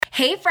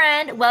Hey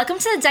friend, welcome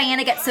to the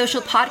Diana Get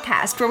Social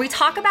podcast, where we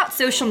talk about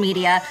social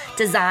media,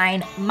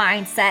 design,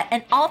 mindset,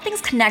 and all things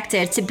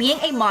connected to being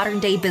a modern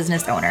day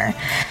business owner.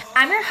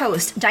 I'm your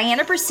host,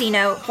 Diana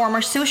Brasino,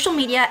 former social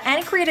media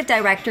and creative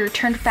director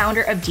turned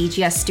founder of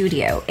DGS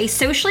Studio, a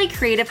socially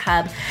creative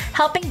hub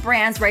helping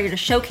brands ready to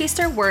showcase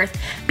their worth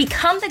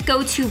become the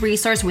go-to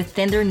resource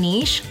within their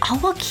niche, all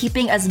while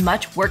keeping as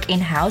much work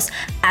in-house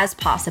as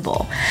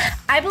possible.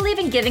 I believe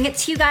in giving it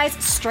to you guys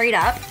straight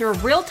up through a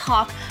real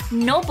talk,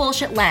 no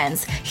bullshit lens.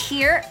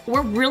 Here,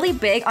 we're really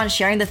big on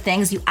sharing the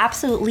things you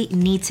absolutely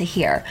need to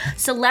hear.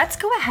 So let's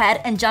go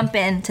ahead and jump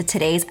into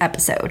today's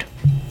episode.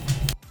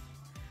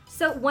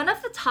 So one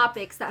of the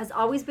topics that has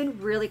always been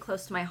really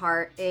close to my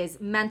heart is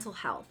mental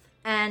health.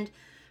 And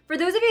for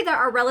those of you that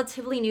are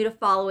relatively new to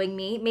following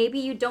me, maybe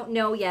you don't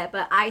know yet,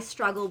 but I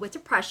struggle with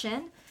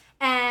depression.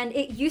 And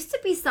it used to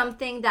be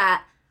something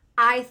that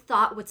I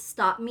thought would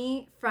stop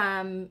me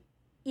from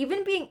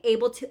even being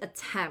able to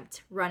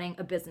attempt running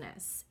a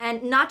business.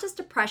 And not just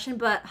depression,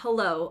 but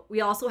hello,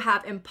 we also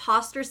have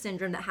imposter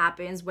syndrome that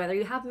happens whether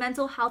you have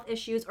mental health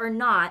issues or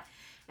not.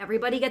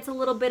 Everybody gets a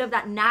little bit of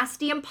that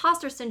nasty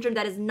imposter syndrome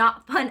that is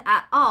not fun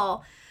at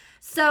all.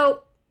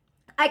 So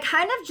I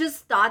kind of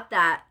just thought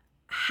that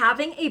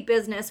having a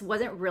business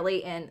wasn't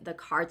really in the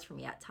cards for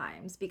me at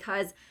times,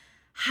 because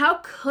how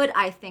could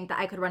I think that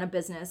I could run a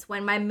business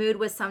when my mood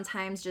was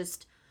sometimes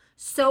just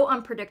so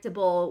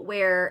unpredictable,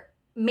 where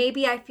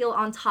maybe I feel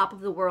on top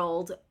of the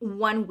world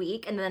one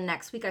week and then the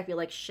next week I feel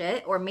like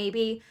shit, or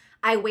maybe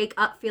I wake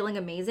up feeling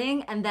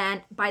amazing and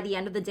then by the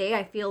end of the day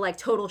I feel like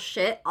total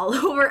shit all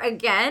over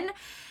again.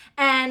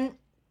 And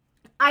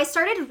I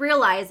started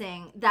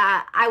realizing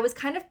that I was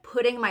kind of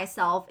putting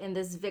myself in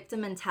this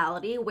victim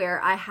mentality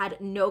where I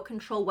had no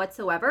control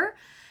whatsoever.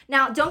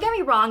 Now, don't get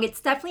me wrong,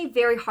 it's definitely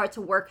very hard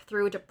to work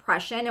through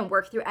depression and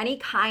work through any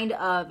kind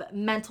of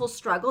mental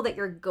struggle that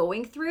you're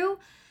going through.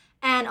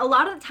 And a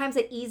lot of the times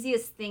the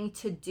easiest thing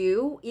to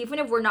do, even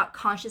if we're not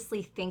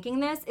consciously thinking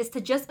this, is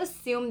to just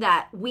assume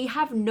that we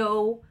have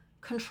no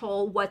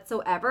control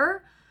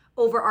whatsoever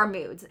over our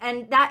moods.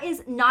 And that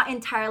is not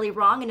entirely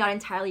wrong and not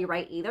entirely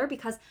right either,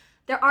 because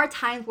there are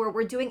times where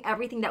we're doing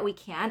everything that we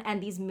can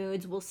and these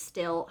moods will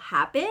still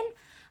happen,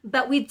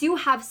 but we do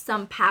have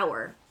some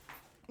power.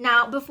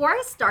 Now, before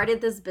I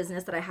started this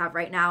business that I have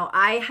right now,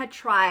 I had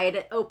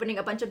tried opening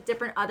a bunch of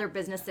different other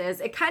businesses.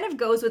 It kind of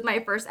goes with my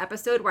first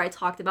episode where I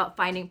talked about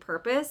finding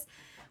purpose,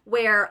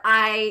 where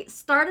I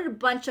started a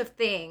bunch of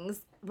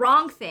things,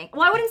 wrong thing.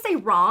 Well, I wouldn't say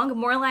wrong,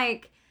 more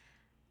like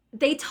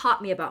they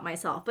taught me about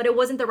myself, but it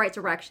wasn't the right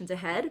direction to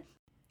head.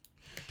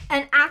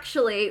 And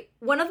actually,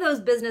 one of those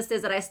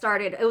businesses that I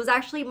started, it was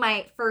actually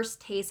my first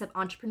taste of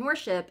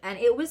entrepreneurship, and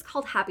it was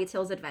called Happy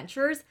Tails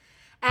Adventures.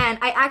 And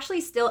I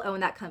actually still own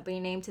that company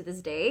name to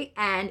this day.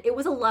 And it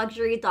was a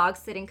luxury dog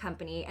sitting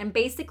company. And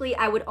basically,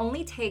 I would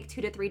only take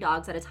 2 to 3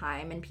 dogs at a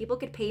time. And people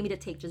could pay me to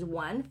take just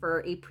one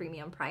for a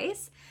premium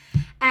price.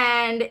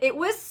 And it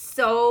was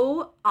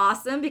so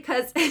awesome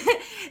because this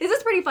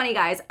is pretty funny,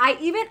 guys. I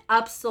even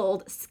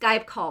upsold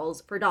Skype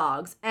calls for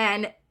dogs.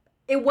 And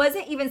it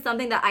wasn't even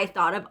something that I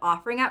thought of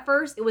offering at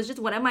first. It was just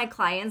one of my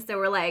clients that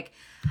were like,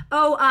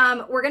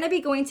 oh, we're going to be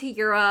going to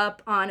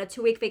Europe on a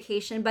 2-week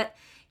vacation, but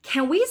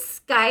can we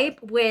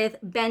Skype with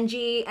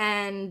Benji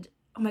and,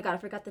 oh my God, I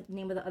forgot the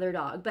name of the other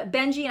dog, but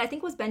Benji, and I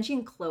think it was Benji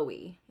and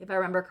Chloe, if I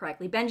remember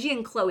correctly. Benji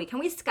and Chloe, can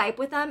we Skype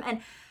with them? And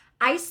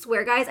I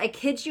swear, guys, I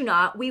kid you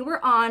not, we were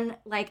on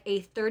like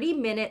a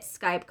 30-minute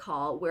Skype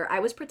call where I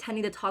was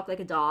pretending to talk like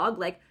a dog,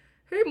 like,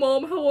 hey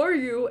mom, how are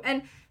you?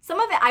 And some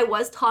of it I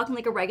was talking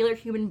like a regular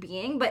human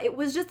being, but it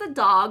was just a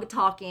dog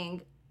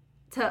talking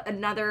to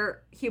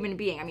another human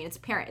being. I mean, it's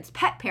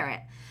pet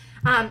parent.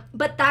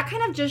 But that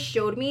kind of just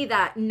showed me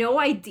that no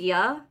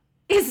idea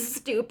is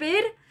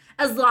stupid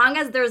as long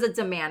as there's a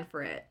demand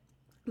for it.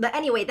 But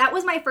anyway, that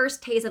was my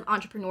first taste of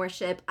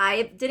entrepreneurship.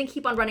 I didn't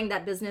keep on running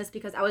that business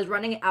because I was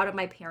running it out of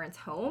my parents'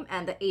 home,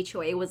 and the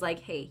HOA was like,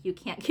 hey, you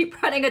can't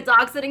keep running a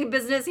dog sitting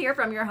business here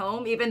from your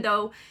home, even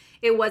though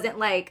it wasn't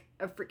like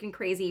a freaking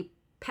crazy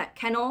pet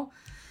kennel.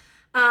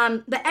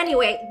 But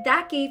anyway,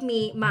 that gave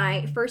me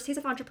my first taste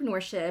of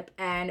entrepreneurship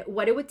and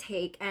what it would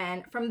take.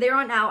 And from there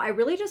on out, I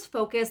really just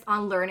focused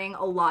on learning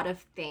a lot of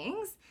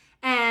things.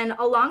 And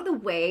along the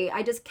way,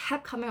 I just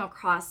kept coming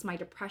across my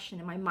depression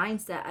and my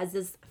mindset as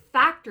this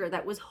factor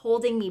that was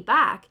holding me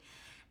back.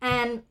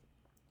 And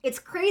it's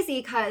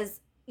crazy because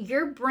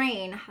your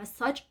brain has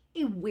such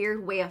a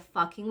weird way of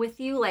fucking with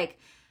you. Like,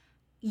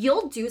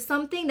 you'll do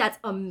something that's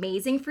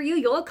amazing for you.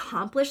 You'll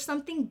accomplish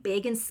something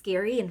big and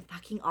scary and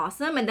fucking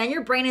awesome. And then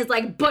your brain is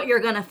like, but you're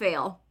gonna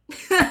fail.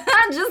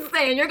 I'm just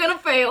saying, you're gonna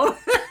fail.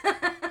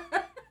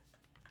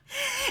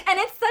 And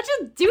it's such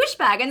a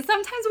douchebag. And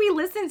sometimes we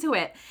listen to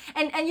it.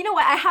 And you know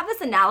what? I have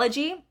this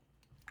analogy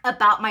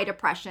about my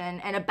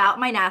depression and about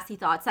my nasty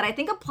thoughts that I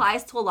think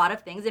applies to a lot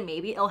of things, and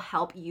maybe it'll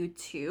help you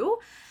too.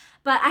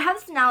 But I have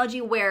this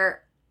analogy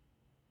where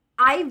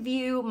I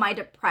view my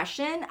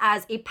depression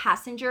as a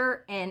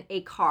passenger in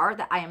a car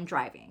that I am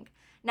driving.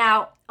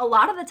 Now, a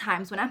lot of the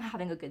times when I'm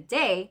having a good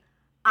day,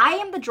 I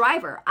am the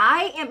driver.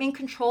 I am in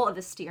control of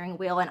the steering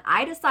wheel, and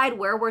I decide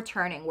where we're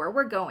turning, where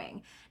we're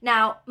going.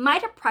 Now, my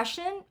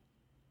depression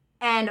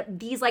and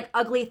these like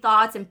ugly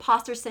thoughts,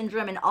 imposter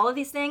syndrome, and all of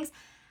these things,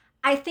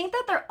 I think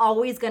that they're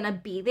always gonna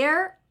be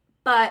there,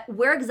 but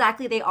where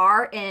exactly they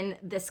are in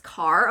this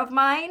car of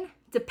mine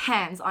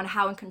depends on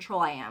how in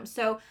control I am.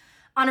 So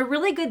on a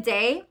really good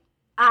day,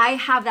 I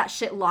have that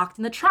shit locked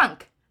in the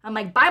trunk. I'm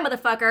like, bye,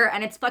 motherfucker.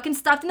 And it's fucking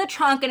stuffed in the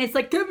trunk. And it's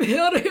like, get me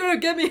out of here.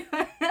 Get me.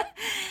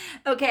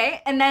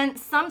 Okay. And then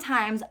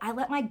sometimes I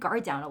let my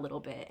guard down a little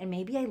bit. And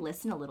maybe I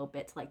listen a little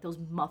bit to like those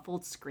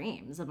muffled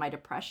screams of my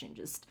depression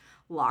just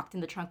locked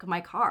in the trunk of my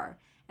car.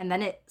 And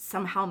then it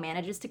somehow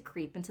manages to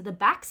creep into the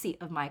back seat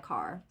of my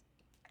car.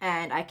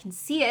 And I can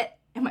see it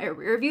in my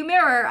rearview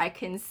mirror. I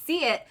can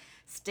see it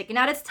sticking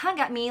out its tongue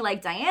at me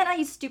like, Diana,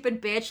 you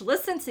stupid bitch,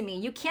 listen to me.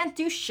 You can't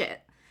do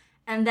shit.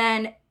 And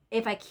then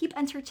if I keep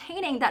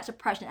entertaining that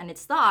depression and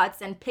its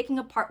thoughts and picking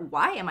apart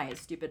why am I a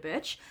stupid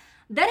bitch,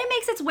 then it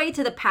makes its way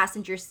to the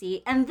passenger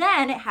seat, and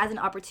then it has an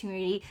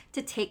opportunity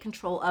to take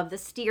control of the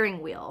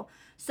steering wheel.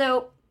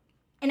 So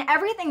in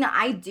everything that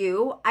I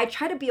do, I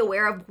try to be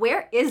aware of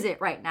where is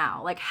it right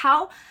now? Like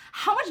how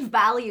much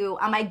value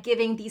am I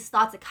giving these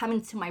thoughts that come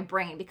into my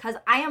brain? Because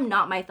I am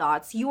not my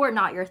thoughts. You are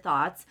not your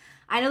thoughts.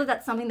 I know that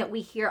that's something that we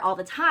hear all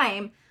the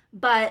time,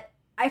 but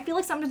I feel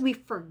like sometimes we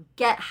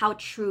forget how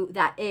true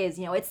that is.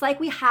 You know, it's like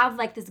we have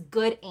like this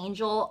good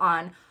angel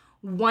on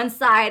one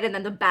side and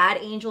then the bad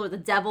angel or the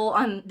devil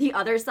on the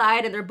other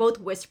side, and they're both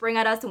whispering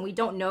at us and we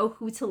don't know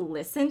who to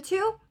listen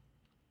to.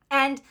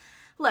 And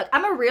look,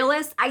 I'm a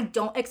realist. I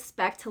don't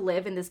expect to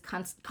live in this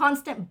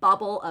constant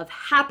bubble of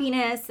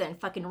happiness and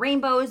fucking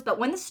rainbows, but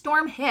when the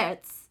storm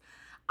hits,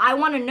 I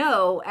want to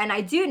know, and I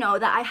do know,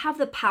 that I have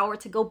the power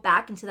to go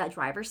back into that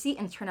driver's seat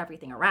and turn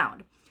everything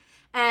around.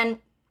 And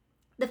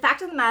the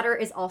fact of the matter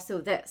is also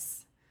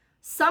this.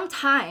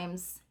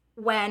 Sometimes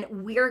when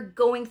we're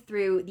going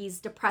through these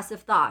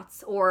depressive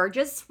thoughts or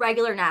just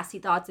regular nasty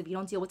thoughts, if you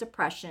don't deal with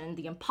depression,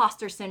 the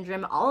imposter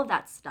syndrome, all of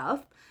that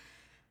stuff,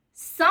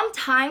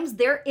 sometimes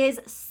there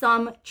is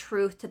some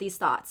truth to these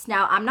thoughts.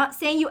 Now, I'm not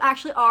saying you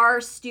actually are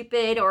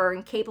stupid or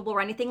incapable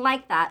or anything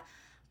like that,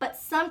 but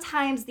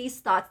sometimes these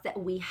thoughts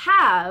that we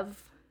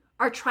have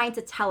are trying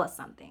to tell us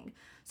something.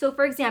 So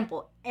for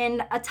example,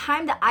 in a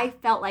time that I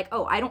felt like,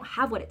 oh, I don't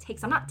have what it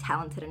takes, I'm not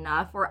talented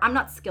enough, or I'm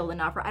not skilled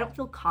enough, or I don't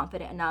feel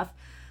confident enough.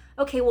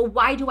 Okay, well,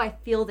 why do I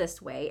feel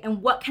this way?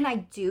 And what can I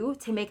do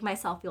to make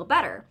myself feel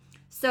better?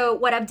 So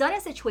what I've done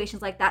in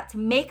situations like that to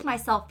make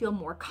myself feel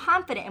more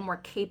confident and more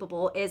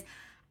capable is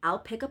I'll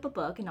pick up a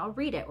book and I'll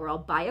read it, or I'll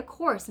buy a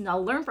course and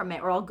I'll learn from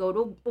it, or I'll go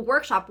to a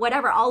workshop,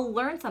 whatever. I'll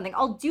learn something.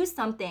 I'll do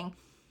something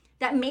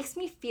that makes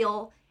me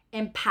feel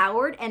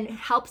empowered and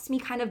helps me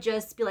kind of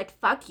just be like,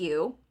 fuck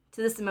you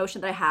to this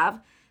emotion that I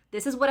have.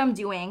 This is what I'm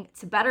doing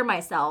to better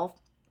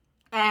myself.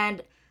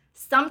 And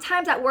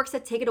sometimes that works to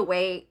take it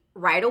away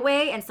right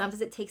away, and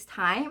sometimes it takes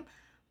time.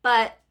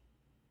 But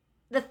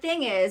the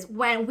thing is,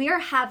 when we are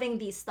having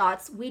these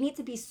thoughts, we need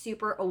to be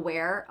super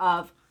aware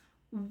of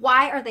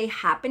why are they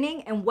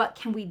happening and what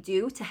can we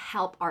do to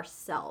help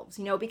ourselves,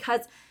 you know,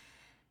 because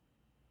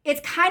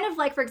it's kind of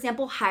like, for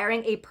example,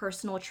 hiring a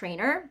personal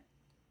trainer.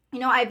 You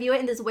know, I view it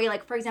in this way,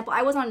 like, for example,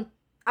 I was on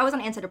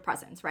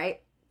antidepressants,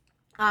 right?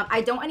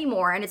 I don't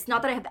anymore, and it's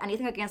not that I have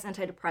anything against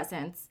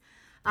antidepressants,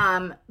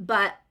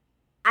 but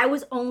I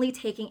was only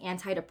taking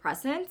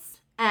antidepressants,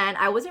 and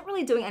I wasn't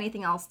really doing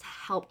anything else to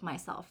help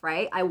myself,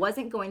 right? I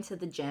wasn't going to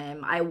the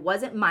gym. I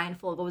wasn't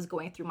mindful of what was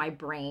going through my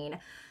brain.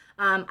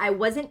 I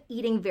wasn't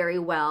eating very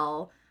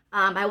well.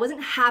 I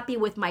wasn't happy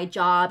with my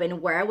job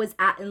and where I was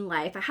at in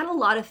life. I had a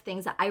lot of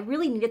things that I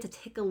really needed to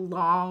take a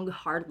long,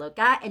 hard look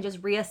at and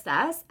just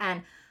reassess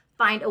and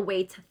find a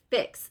way to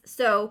fix.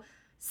 So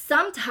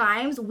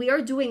sometimes we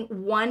are doing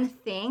one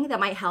thing that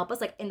might help us.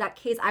 Like in that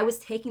case, I was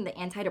taking the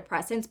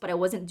antidepressants, but I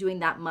wasn't doing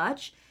that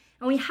much.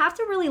 And we have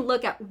to really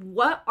look at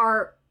what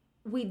are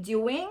we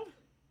doing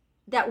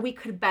that we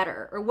could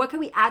better, or what can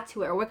we add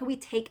to it, or what can we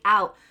take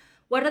out?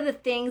 What are the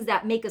things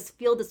that make us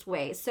feel this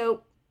way?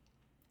 So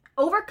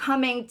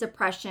overcoming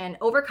depression,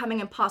 overcoming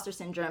imposter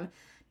syndrome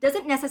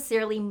doesn't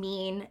necessarily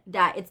mean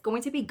that it's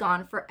going to be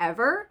gone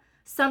forever.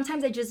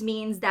 Sometimes it just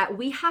means that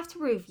we have to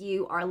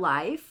review our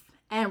life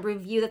and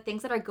review the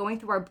things that are going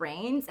through our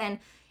brains and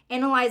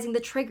analyzing the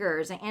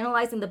triggers and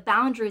analyzing the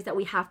boundaries that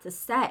we have to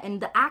set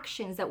and the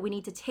actions that we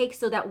need to take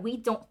so that we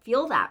don't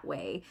feel that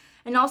way.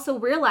 And also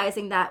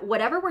realizing that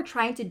whatever we're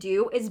trying to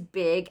do is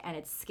big and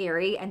it's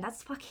scary, and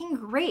that's fucking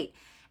great.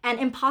 And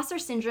imposter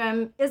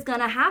syndrome is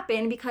gonna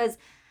happen because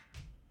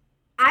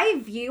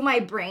I view my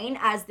brain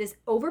as this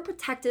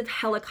overprotective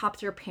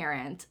helicopter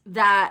parent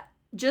that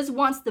just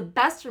wants the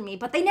best for me,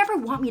 but they never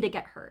want me to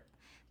get hurt.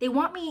 They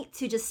want me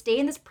to just stay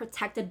in this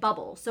protected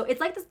bubble. So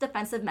it's like this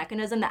defensive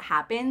mechanism that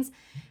happens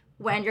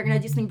when you're gonna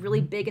do something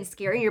really big and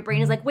scary. Your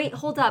brain is like, wait,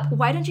 hold up.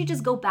 Why don't you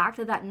just go back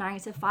to that 9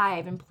 to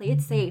 5 and play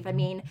it safe? I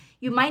mean,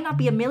 you might not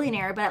be a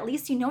millionaire, but at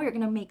least you know you're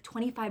gonna make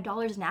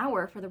 $25 an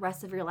hour for the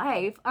rest of your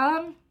life.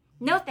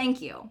 No,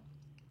 thank you.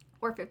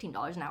 Or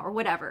 $15 an hour,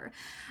 whatever.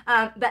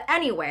 But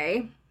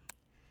anyway,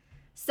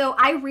 So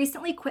I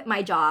recently quit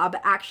my job.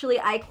 Actually,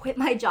 I quit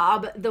my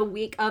job the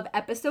week of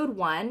episode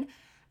 1.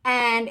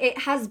 And it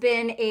has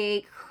been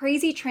a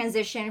crazy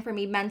transition for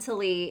me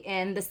mentally,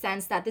 in the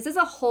sense that this is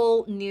a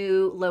whole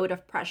new load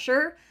of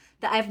pressure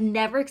that I've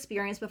never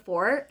experienced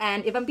before.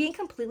 And if I'm being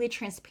completely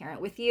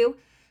transparent with you,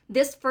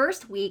 this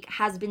first week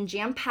has been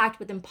jam-packed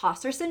with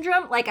imposter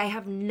syndrome like I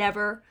have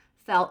never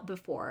felt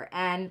before.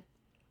 And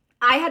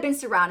I had been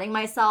surrounding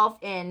myself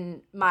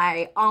in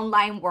my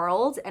online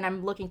world, and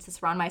I'm looking to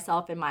surround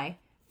myself in my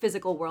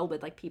physical world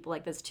with like people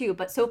like this too.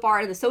 But so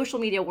far in the social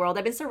media world,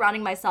 I've been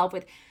surrounding myself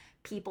with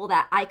people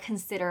that I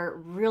consider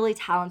really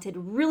talented,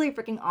 really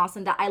freaking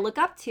awesome, that I look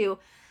up to.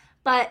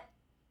 But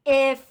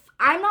if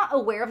I'm not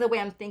aware of the way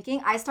I'm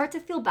thinking, I start to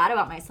feel bad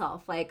about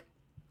myself. Like,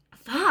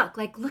 fuck,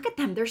 like, look at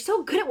them. They're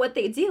so good at what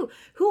they do.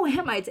 Who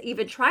am I to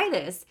even try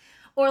this?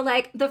 Or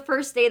like the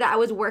first day that I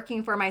was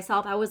working for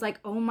myself, I was like,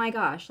 oh my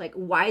gosh, like,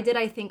 why did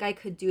I think I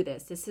could do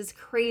this? This is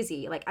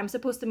crazy. Like, I'm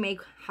supposed to make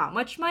how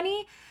much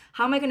money?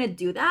 How am I going to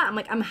do that? I'm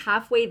like, I'm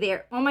halfway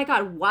there. Oh my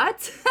God,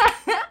 what?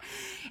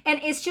 And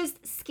it's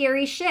just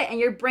scary shit. And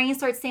your brain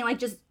starts saying like,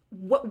 just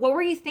what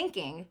were you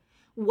thinking?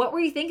 What were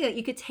you thinking that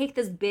you could take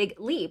this big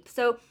leap?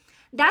 So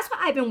that's what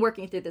I've been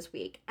working through this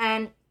week.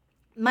 And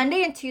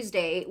Monday and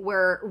Tuesday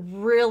were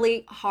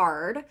really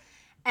hard.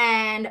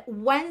 And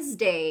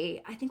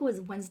Wednesday, I think it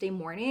was Wednesday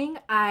morning,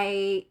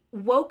 I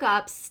woke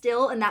up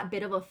still in that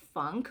bit of a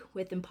funk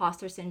with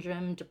imposter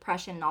syndrome,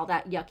 depression, and all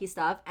that yucky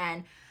stuff.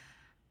 And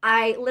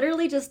I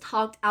literally just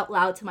talked out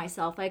loud to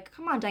myself, like,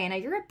 come on, Diana,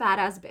 you're a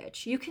badass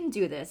bitch. You can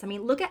do this. I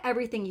mean, look at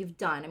everything you've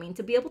done. I mean,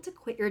 to be able to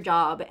quit your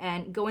job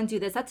and go and do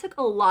this, that took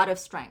a lot of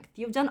strength.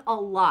 You've done a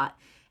lot.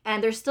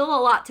 And there's still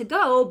a lot to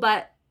go,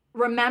 but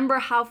remember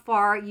how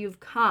far you've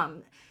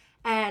come.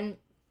 And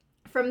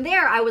from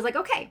there, I was like,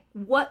 okay,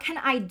 what can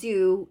I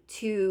do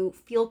to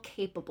feel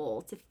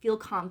capable, to feel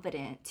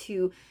confident,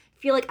 to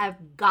feel like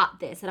I've got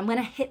this and I'm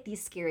gonna hit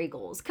these scary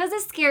goals? Because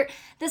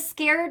the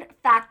scared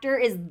factor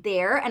is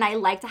there, and I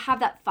like to have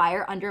that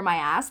fire under my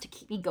ass to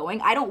keep me going.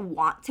 I don't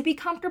want to be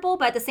comfortable,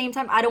 but at the same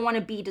time, I don't want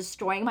to be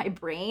destroying my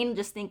brain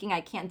just thinking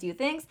I can't do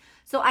things.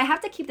 So I have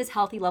to keep this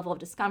healthy level of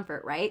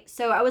discomfort, right?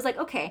 So I was like,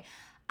 okay,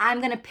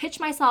 I'm gonna pitch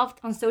myself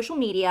on social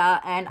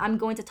media, and I'm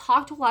going to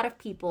talk to a lot of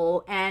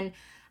people, and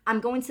I'm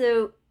going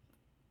to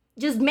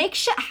just make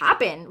shit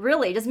happen,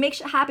 really. Just make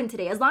shit happen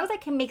today. As long as I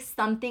can make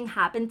something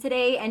happen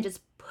today and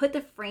just put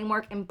the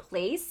framework in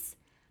place,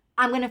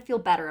 I'm going to feel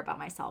better about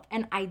myself.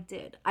 And I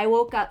did. I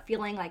woke up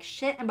feeling like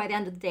shit, and by the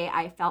end of the day,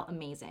 I felt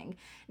amazing.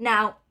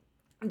 Now,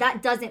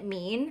 that doesn't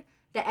mean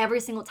that every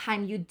single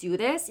time you do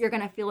this, you're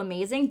going to feel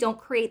amazing. Don't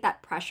create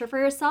that pressure for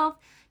yourself.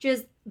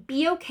 Just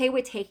be okay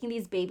with taking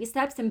these baby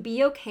steps, and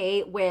be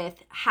okay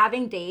with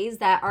having days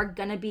that are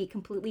going to be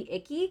completely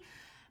icky.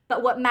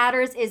 But what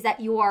matters is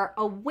that you are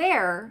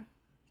aware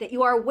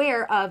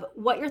of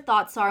what your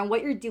thoughts are and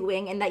what you're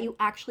doing, and that you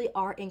actually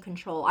are in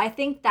control. I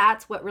think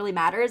that's what really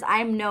matters.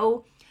 I'm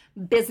no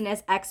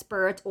business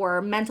expert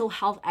or mental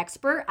health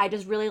expert. I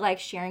just really like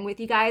sharing with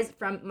you guys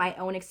from my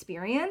own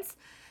experience.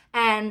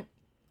 And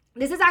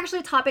this is actually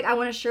a topic I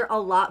want to share a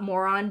lot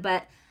more on,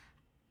 but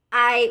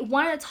I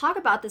wanted to talk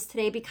about this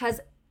today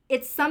because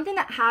it's something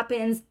that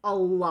happens a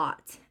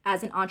lot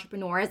as an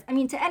entrepreneur. I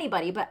mean, to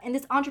anybody, but in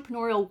this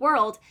entrepreneurial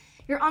world,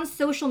 you're on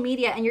social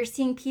media and you're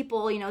seeing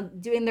people,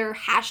 doing their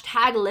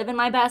hashtag living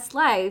my best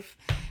life.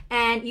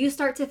 And you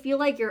start to feel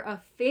like you're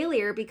a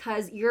failure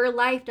because your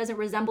life doesn't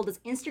resemble this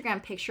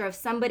Instagram picture of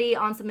somebody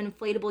on some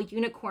inflatable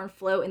unicorn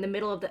float in the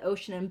middle of the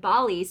ocean in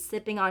Bali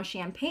sipping on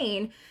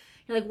champagne.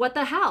 You're like, what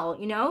the hell?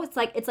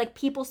 It's like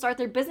people start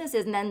their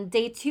businesses, and then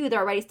day 2,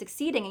 they're already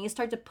succeeding, and you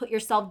start to put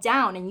yourself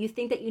down, and you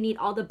think that you need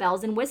all the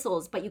bells and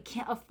whistles, but you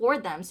can't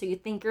afford them. So you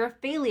think you're a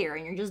failure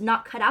and you're just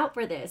not cut out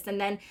for this.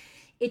 And then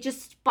it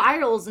just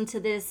spirals into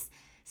this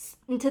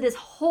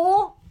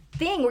whole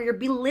thing where you're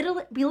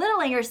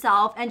belittling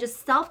yourself and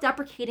just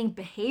self-deprecating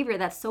behavior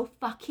that's so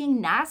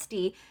fucking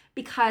nasty,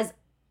 because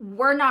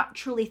we're not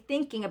truly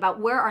thinking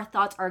about where our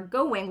thoughts are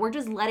going. We're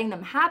just letting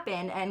them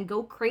happen and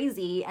go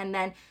crazy. And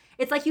then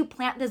it's like you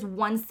plant this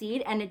one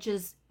seed and it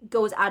just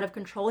goes out of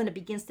control and it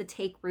begins to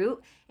take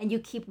root, and you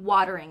keep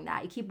watering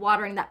that. You keep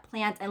watering that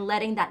plant and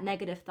letting that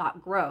negative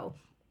thought grow.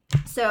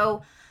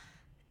 So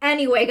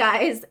anyway,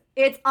 guys,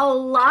 it's a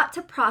lot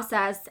to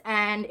process,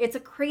 and it's a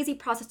crazy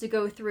process to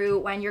go through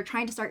when you're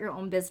trying to start your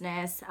own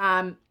business.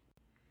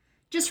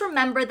 Just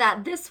remember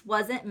that this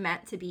wasn't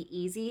meant to be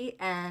easy,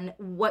 and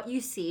what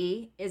you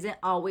see isn't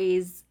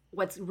always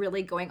what's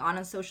really going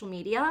on social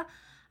media.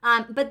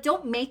 But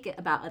don't make it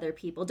about other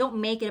people. Don't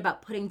make it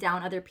about putting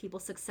down other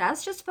people's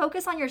success. Just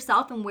focus on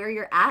yourself and where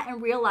you're at,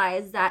 and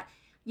realize that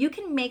you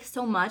can make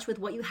so much with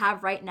what you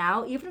have right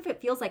now, even if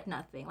it feels like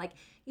nothing. Like,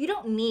 you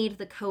don't need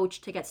the coach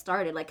to get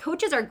started. Like,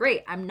 coaches are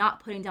great. I'm not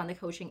putting down the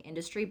coaching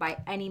industry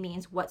by any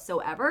means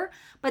whatsoever,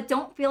 but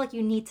don't feel like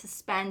you need to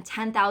spend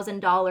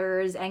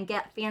 $10,000 and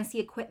get fancy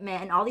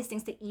equipment and all these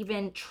things to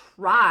even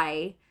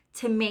try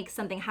to make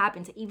something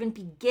happen, to even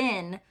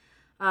begin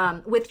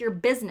with your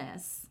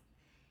business.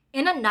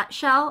 In a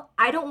nutshell,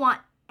 I don't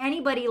want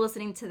anybody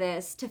listening to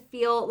this to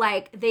feel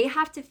like they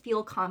have to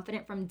feel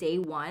confident from day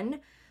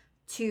one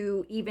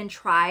to even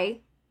try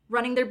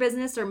running their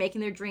business or making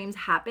their dreams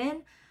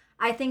happen.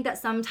 I think that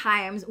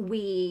sometimes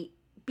we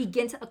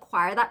begin to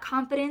acquire that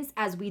confidence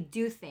as we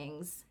do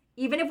things.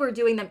 Even if we're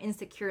doing them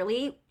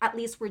insecurely, at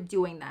least we're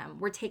doing them.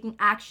 We're taking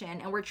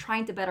action and we're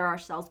trying to better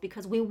ourselves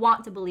because we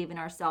want to believe in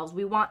ourselves.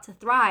 We want to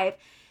thrive,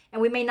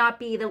 and we may not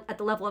be at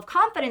the level of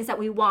confidence that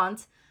we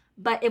want,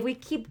 but if we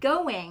keep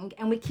going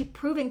and we keep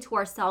proving to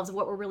ourselves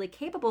what we're really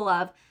capable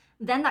of,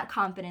 then that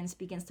confidence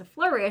begins to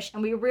flourish,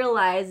 and we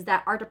realize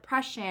that our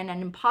depression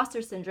and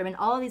imposter syndrome and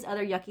all of these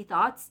other yucky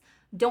thoughts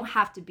don't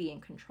have to be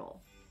in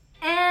control.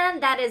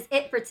 And that is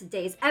it for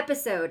today's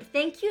episode.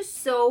 Thank you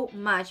so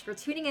much for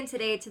tuning in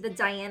today to the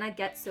Diana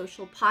Get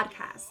Social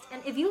podcast.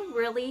 And if you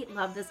really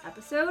love this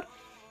episode,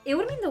 it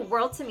would mean the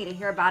world to me to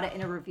hear about it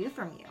in a review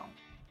from you.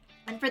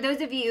 And for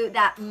those of you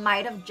that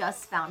might have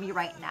just found me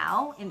right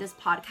now in this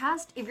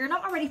podcast, if you're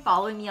not already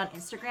following me on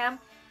Instagram,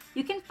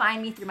 you can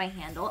find me through my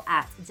handle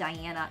at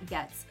Diana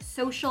Gets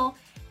Social.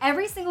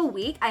 Every single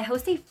week, I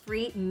host a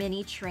free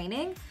mini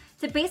training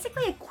to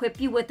basically equip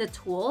you with the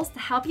tools to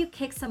help you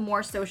kick some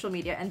more social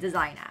media and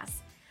design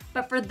ass.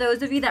 But for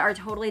those of you that are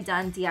totally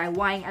done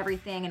DIYing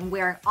everything and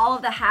wearing all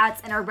of the hats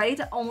and are ready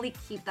to only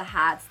keep the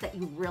hats that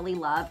you really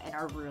love and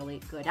are really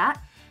good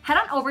at, head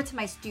on over to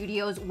my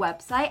studio's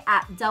website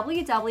at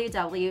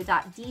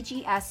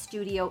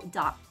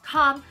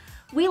www.dgsstudio.com.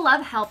 We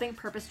love helping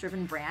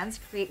purpose-driven brands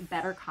create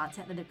better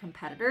content than their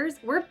competitors.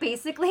 We're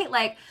basically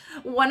like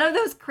one of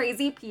those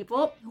crazy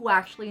people who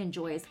actually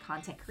enjoys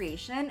content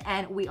creation,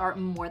 and we are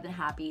more than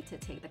happy to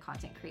take the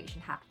content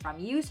creation hat from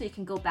you so you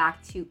can go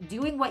back to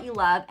doing what you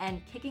love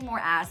and kicking more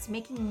ass,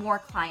 making more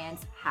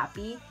clients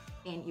happy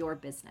in your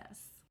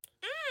business.